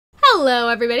Hello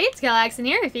everybody, it's Calxiyn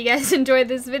here. If you guys enjoyed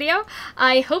this video,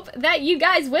 I hope that you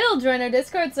guys will join our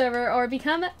Discord server or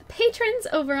become patrons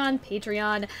over on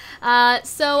Patreon.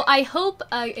 So I hope,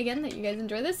 again, that you guys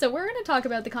enjoy this. So we're going to talk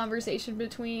about the conversation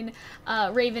between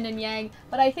Raven and Yang,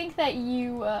 but I think that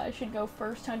you should go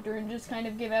first, Hunter, and just kind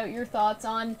of give out your thoughts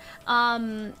on,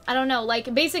 I don't know,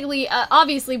 like, basically,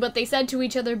 obviously what they said to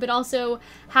each other, but also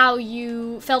how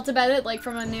you felt about it, like,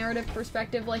 from a narrative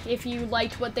perspective, like, if you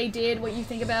liked what they did, what you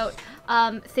think about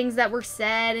things that were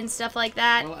said and stuff like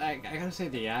that. Well, I gotta say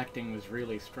the acting was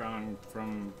really strong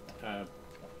from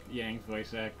Yang's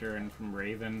voice actor and from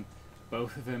Raven.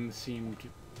 Both of them seemed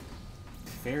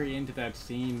very into that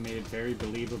scene, made it very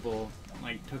believable,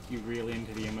 like took you really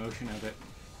into the emotion of it.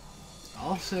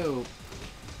 Also,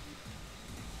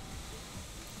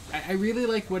 I really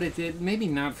liked what it did, maybe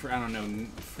not for, I don't know,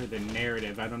 for the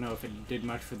narrative. I don't know if it did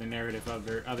much for the narrative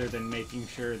other than making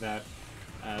sure that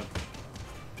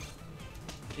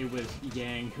it was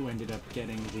Yang who ended up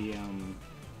getting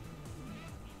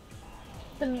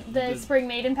the Spring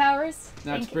Maiden powers?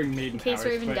 Not Spring Maiden powers, in case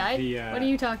Raven died? What are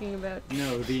you talking about?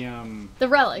 No, the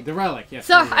relic. The relic, yes.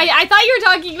 So, I thought you were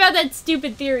talking about that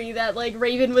stupid theory that, like,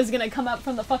 Raven was gonna come up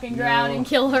from the fucking ground and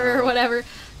kill her or whatever.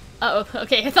 Uh oh,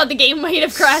 okay, I thought the game might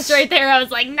have crashed right there. I was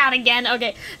like, not again.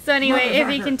 Okay, so anyway, if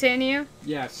we continue.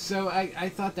 Yeah, so I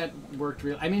thought that worked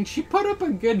really. I mean, she put up a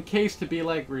good case to be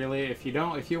like, really, if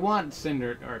you want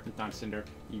Cinder, or not Cinder,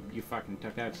 you fucking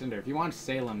took out Cinder. If you want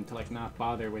Salem to, like, not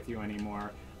bother with you anymore,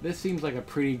 this seems like a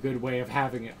pretty good way of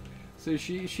having it. So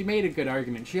she made a good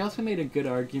argument. She also made a good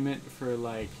argument for,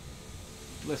 like,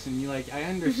 listen, I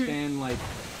understand, like,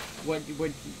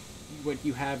 what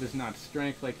you have is not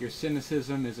strength, like your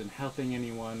cynicism isn't helping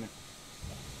anyone.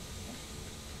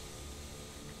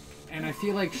 And I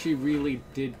feel like she really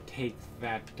did take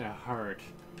that to heart.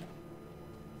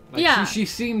 Like, yeah. She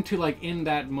seemed to, like, in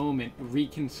that moment,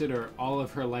 reconsider all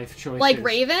of her life choices. Like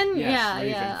Raven? Yes, yeah, Raven,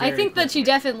 yeah. I think that she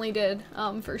definitely did,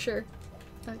 for sure.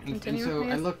 Continue,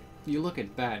 and so you look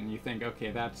at that and you think, okay,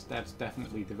 that's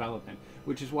definitely development.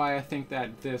 Which is why I think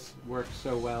that this works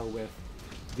so well with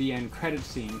the end credit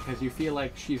scene, because you feel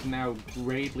like she's now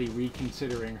greatly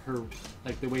reconsidering her,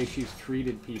 like, the way she's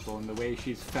treated people and the way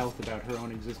she's felt about her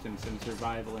own existence and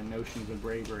survival and notions of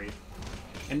bravery.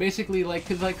 And basically, like,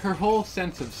 because, like, her whole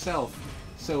sense of self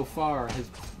so far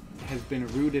has been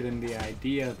rooted in the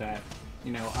idea that,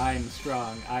 you know, I'm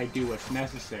strong, I do what's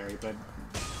necessary, but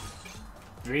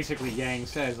basically Yang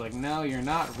says, like, no, you're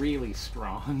not really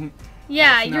strong.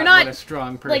 Yeah, you're not not what a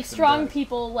strong person like, strong does.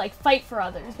 People, like, fight for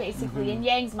others, basically, in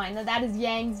Yang's mind. That is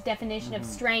Yang's definition of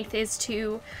strength, is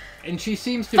to and she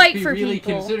seems to fight be for really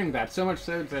people. considering that, so much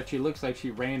so that she looks like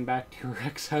she ran back to her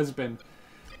ex-husband,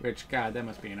 which, God, that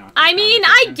must be an awkward I mean,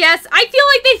 I guess, I feel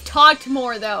like they've talked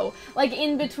more, though, like,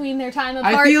 in between their time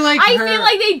apart. I feel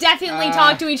like they definitely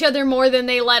talked to each other more than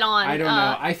they let on. I don't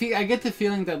know. I get the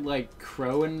feeling that, like,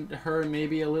 Crow and her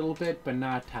maybe a little bit, but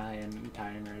not Ty and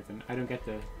Raven. I don't get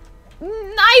the...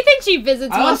 I think she visits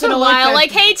once in a while,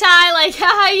 like, hey Ty, like,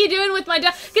 how you doing with my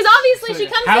dog? Because obviously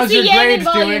she comes to see Yang in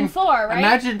Volume 4, right?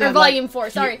 Imagine that, or Volume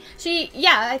 4, sorry.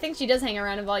 I think she does hang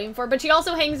around in Volume 4, but she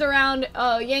also hangs around,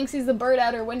 Yang sees the bird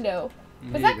out her window.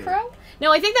 Was that Crow?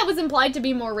 No, I think that was implied to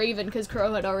be more Raven, because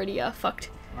Crow had already,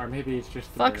 fucked. Or maybe it's just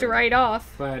fucked right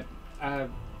off. But, I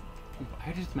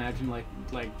just imagine, like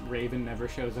Raven never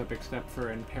shows up except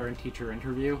for a parent-teacher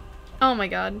interview. Oh my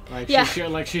God! Like, yeah.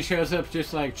 she shows up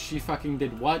just like, she fucking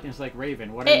did what? And it's like,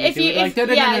 Raven, what are you doing? Like, no,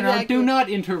 exactly. Do not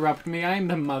interrupt me. I'm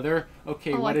the mother.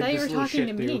 Okay, what did this little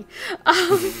shit do?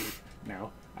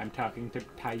 No, I'm talking to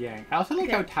Tai Yang. I also like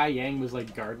how Tai Yang was,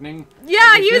 like, gardening. Yeah,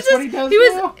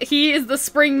 like, he is the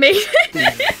Spring Maiden.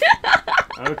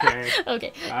 Okay.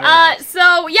 Okay. Right.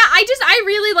 So yeah, I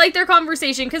really liked their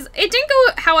conversation, because it didn't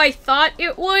go how I thought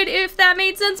it would, if that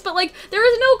made sense. But, like, there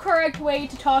is no correct way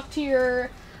to talk to your.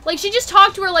 Like, she just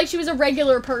talked to her like she was a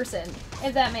regular person,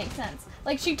 if that makes sense.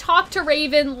 Like, she talked to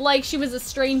Raven like she was a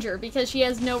stranger, because she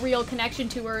has no real connection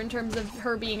to her in terms of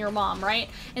her being her mom, right?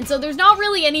 And so there's not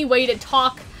really any way to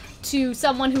talk to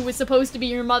someone who was supposed to be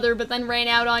your mother but then ran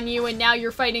out on you and now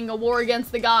you're fighting a war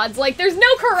against the gods. Like, there's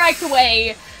no correct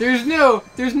way. There's no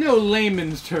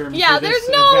layman's term. Yeah, for this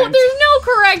there's no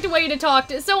correct way to talk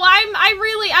to. So I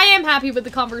am happy with the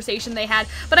conversation they had.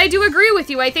 But I do agree with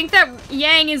you. I think that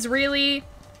Yang is really,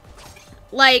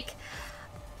 like,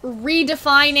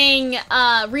 redefining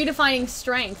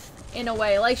strength in a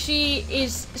way. Like, she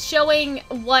is showing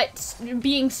what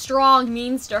being strong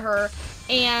means to her,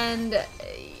 and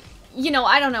you know,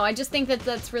 I don't know. I just think that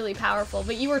that's really powerful.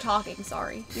 But you were talking,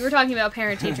 sorry. You were talking about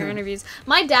parent-teacher interviews.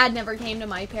 My dad never came to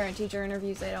my parent-teacher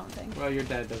interviews, I don't think. Well, your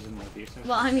dad doesn't love you, so...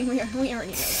 Well, I mean, we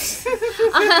already know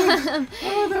that.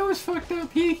 Oh, that was fucked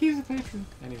up. He's a patron.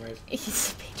 Anyways.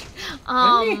 He's a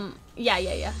patron.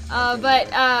 Yeah.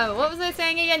 What was I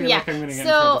saying again? Yeah. Like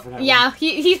so, yeah,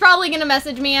 he's probably gonna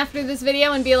message me after this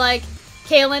video and be like,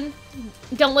 Calxiyn,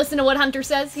 don't listen to what Hunter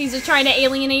says. He's just trying to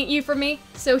alienate you from me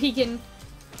so he can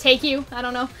take you. I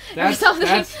don't know. Or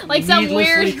something like some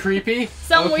weird creepy.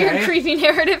 Some weird creepy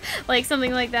narrative. Like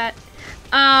something like that.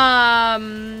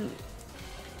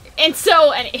 And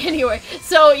so, anyway,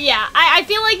 so yeah, I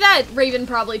feel like that Raven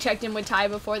probably checked in with Ty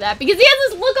before that, because he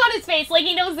has this look on his face like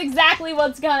he knows exactly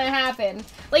what's gonna happen.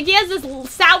 Like, he has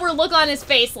this sour look on his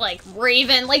face like,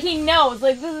 Raven, like he knows,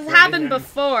 like this has happened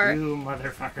before. You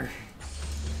motherfucker.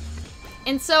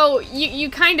 And so,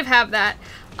 you kind of have that.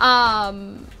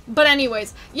 But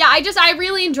anyways, yeah, I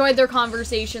really enjoyed their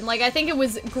conversation. Like, I think it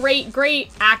was great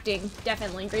acting,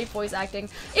 definitely, great voice acting.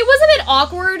 It was a bit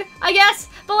awkward, I guess,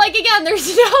 but like, again,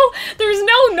 there's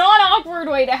no non-awkward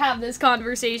way to have this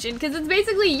conversation, because it's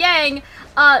basically Yang,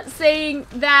 saying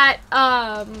that,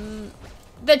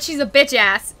 that she's a bitch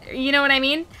ass, you know what I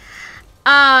mean?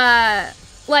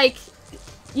 Like,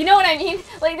 you know what I mean?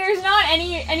 Like, there's not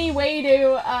any way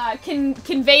to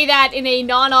convey that in a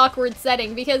non-awkward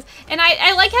setting, because, and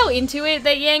I like how into it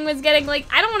that Yang was getting. Like,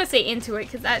 I don't want to say into it,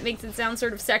 because that makes it sound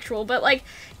sort of sexual, but, like,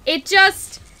 it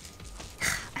just,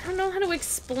 I don't know how to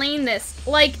explain this.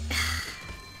 Like,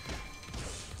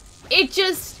 it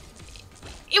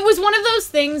was one of those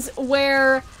things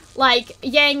where, like,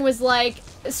 Yang was, like,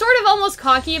 sort of almost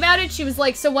cocky about it. She was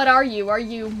like, so what are you? Are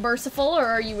you merciful, or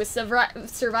are you a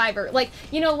survivor? Like,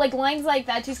 you know, like, lines like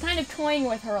that. She's kind of toying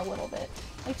with her a little bit.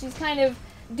 Like, she's kind of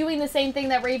doing the same thing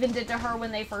that Raven did to her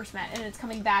when they first met, and it's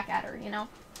coming back at her, you know?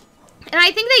 And I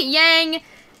think that Yang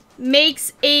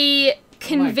makes a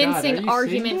convincing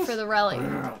argument for the relic.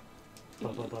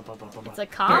 It's a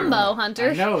combo, Hunter.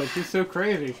 I know, it's just so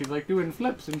crazy. She's, like, doing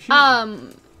flips and shit.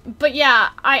 But yeah,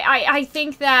 I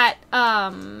think that,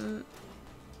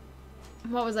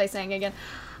 what was I saying again?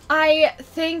 I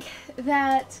think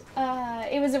that,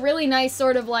 it was a really nice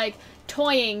sort of, like,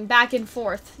 toying back and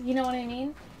forth. You know what I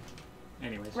mean?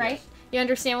 Anyways, right? Yes. You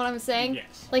understand what I'm saying?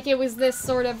 Yes. Like, it was this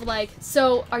sort of, like,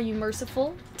 so, are you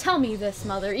merciful? Tell me this,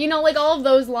 mother. You know, like, all of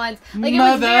those lines. Like,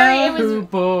 Mother who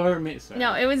bore me. Sorry.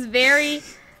 No, it was very...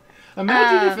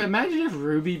 Imagine if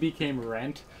RWBY became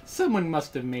Rent. Someone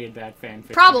must have made that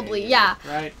fanfic. Probably, yeah.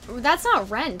 Right? That's not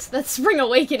Rent. That's Spring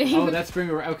Awakening. Oh, that's Spring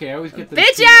Awakening. Okay, I always get the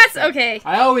bitch ass! Okay.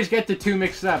 I always get the two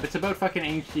mixed up. It's about fucking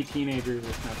angsty teenagers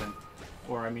with nothing.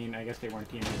 Or, I mean, I guess they weren't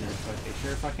teenagers, but they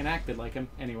sure fucking acted like them.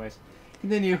 Anyways,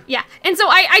 continue. Yeah, and so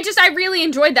I really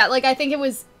enjoyed that. Like, I think it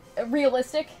was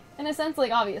realistic, in a sense.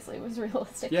 Like, obviously, it was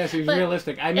realistic. Yes, it was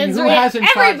realistic. I mean, who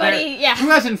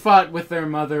hasn't fought with their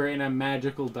mother in a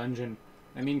magical dungeon?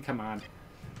 I mean, come on.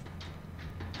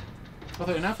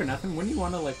 Although, not for nothing, wouldn't you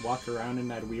want to, like, walk around in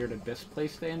that weird abyss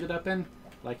place they ended up in?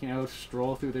 Like, you know,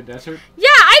 stroll through the desert? Yeah,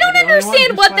 I don't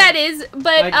understand what that is, but,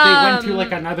 like, they went to,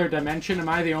 like, another dimension. Am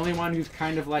I the only one who's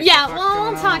kind of, like, yeah,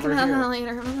 well, we'll talk about that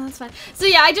later. That's fine. So,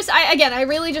 yeah, I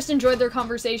really just enjoyed their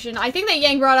conversation. I think that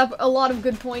Yang brought up a lot of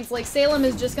good points. Like, Salem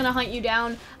is just gonna hunt you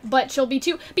down, but she'll be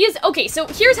too... Because, okay, so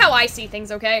here's how I see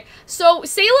things, okay? So,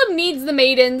 Salem needs the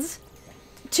maidens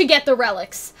to get the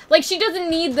relics. Like, she doesn't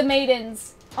need the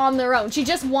maidens on their own. She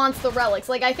just wants the relics.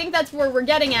 Like, I think that's where we're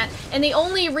getting at. And the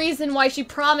only reason why she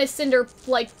promised Cinder,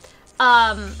 like,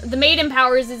 the maiden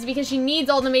powers is because she needs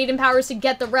all the maiden powers to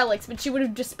get the relics, but she would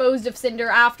have disposed of Cinder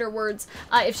afterwards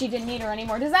if she didn't need her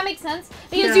anymore. Does that make sense?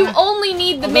 Because you only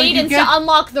need the maidens to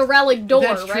unlock the relic door,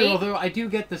 that's true, right? Although I do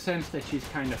get the sense that she's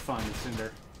kind of fun with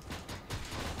Cinder.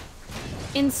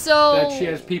 And so... that she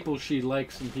has people she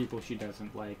likes and people she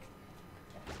doesn't like.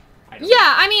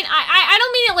 I mean, I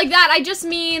don't mean it like that. I just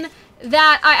mean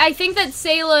that I think that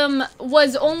Salem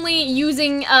was only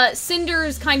using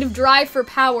Cinder's kind of drive for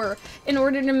power in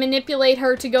order to manipulate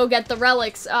her to go get the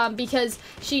relics, because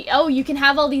you can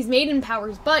have all these maiden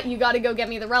powers, but you gotta go get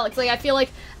me the relics. Like, I feel like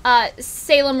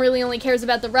Salem really only cares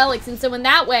about the relics, and so in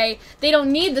that way, they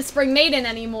don't need the Spring Maiden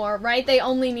anymore, right? They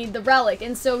only need the relic,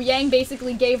 and so Yang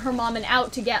basically gave her mom an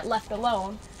out to get left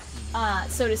alone.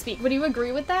 So to speak. Would you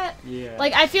agree with that? Yeah.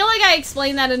 Like, I feel like I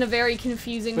explained that in a very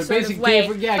confusing sort of way.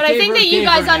 But I think that you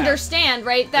guys understand,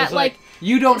 right? That, like,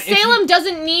 you don't... Salem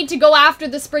doesn't need to go after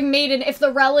the Spring Maiden if the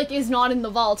relic is not in the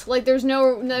vault. Like, there's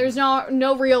no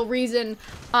real reason,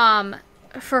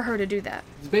 for her to do that.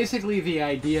 Basically, the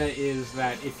idea is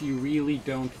that if you really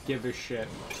don't give a shit,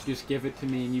 just give it to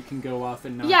me and you can go off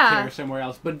and not care somewhere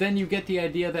else. But then you get the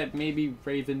idea that maybe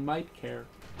Raven might care.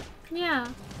 Yeah.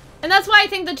 And that's why I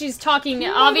think that she's talking,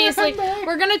 obviously,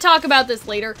 we're gonna talk about this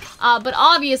later, but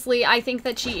obviously I think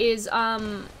that she is,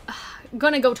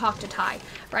 gonna go talk to Ty,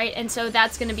 right? And so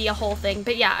that's gonna be a whole thing.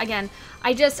 But yeah, again,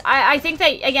 I think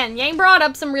that, again, Yang brought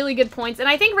up some really good points, and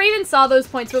I think Raven saw those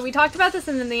points, but we talked about this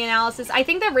in the analysis. I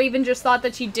think that Raven just thought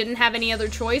that she didn't have any other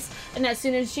choice, and as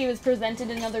soon as she was presented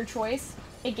another choice,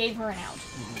 it gave her an out,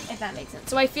 if that makes sense.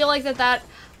 So I feel like that,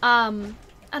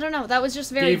 I don't know, that was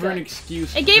just very Gave her an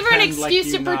excuse. It gave her an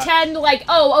excuse to pretend like,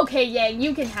 oh, okay, Yang,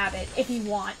 you can have it if you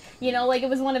want. You know, like, it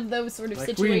was one of those sort of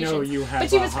situations. We know you have but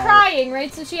she was crying,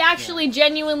 right? So she actually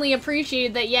genuinely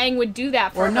appreciated that Yang would do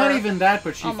that for her. Or not even that,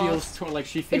 but she feels like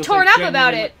she feels torn up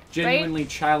about it, genuinely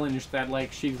challenged that,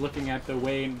 like, she's looking at the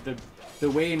way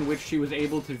in which she was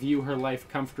able to view her life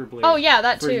comfortably. Oh yeah,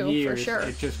 that for too, years. for sure.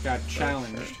 It just got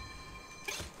challenged.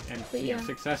 And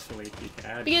successfully, if you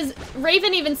can. Because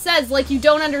Raven even says, like, you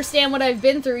don't understand what I've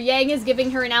been through. Yang is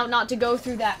giving her an out not to go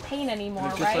through that pain anymore,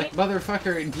 it's right? just like,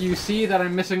 motherfucker, do you see that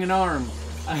I'm missing an arm?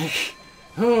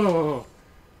 Oh.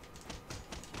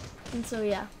 And so,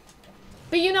 yeah.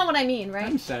 But you know what I mean, right?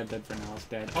 I'm sad that Vernell's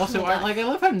dead. Also, I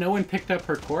love how no one picked up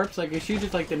her corpse. Like, is she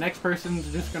just, like, the next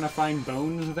person's just gonna find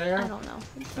bones there? I don't know.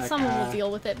 Like, someone will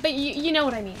deal with it. But you know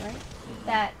what I mean, right?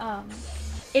 That,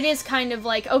 it is kind of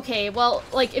like, okay, well,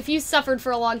 like, if you suffered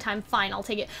for a long time, fine, I'll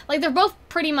take it. Like, they're both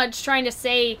pretty much trying to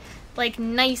say, like,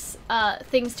 nice,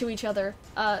 things to each other,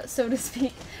 so to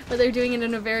speak. But they're doing it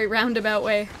in a very roundabout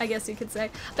way, I guess you could say.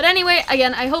 But anyway,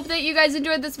 again, I hope that you guys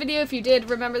enjoyed this video. If you did,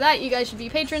 remember that. You guys should be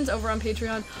patrons over on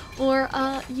Patreon. Or,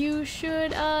 you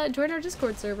should, join our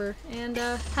Discord server and,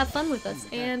 have fun with us.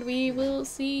 And we will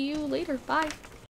see you later. Bye.